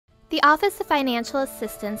The Office of Financial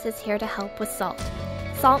Assistance is here to help with SALT.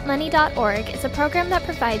 SaltMoney.org is a program that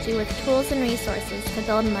provides you with tools and resources to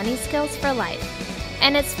build money skills for life.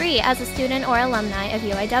 And it's free as a student or alumni of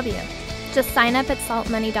UIW. Just sign up at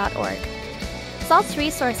saltmoney.org. SALT's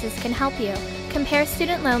resources can help you compare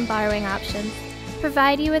student loan borrowing options,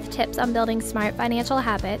 provide you with tips on building smart financial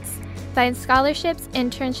habits, find scholarships,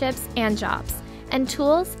 internships, and jobs. And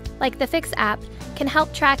tools like the Fix app can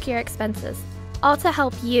help track your expenses, all to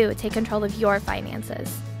help you take control of your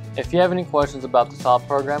finances. If you have any questions about the SALT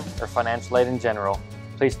program or financial aid in general,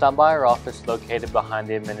 please stop by our office located behind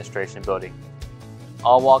the administration building.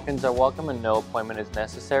 All walk-ins are welcome and no appointment is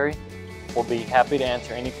necessary. We'll be happy to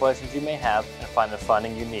answer any questions you may have and find the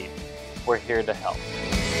funding you need. We're here to help.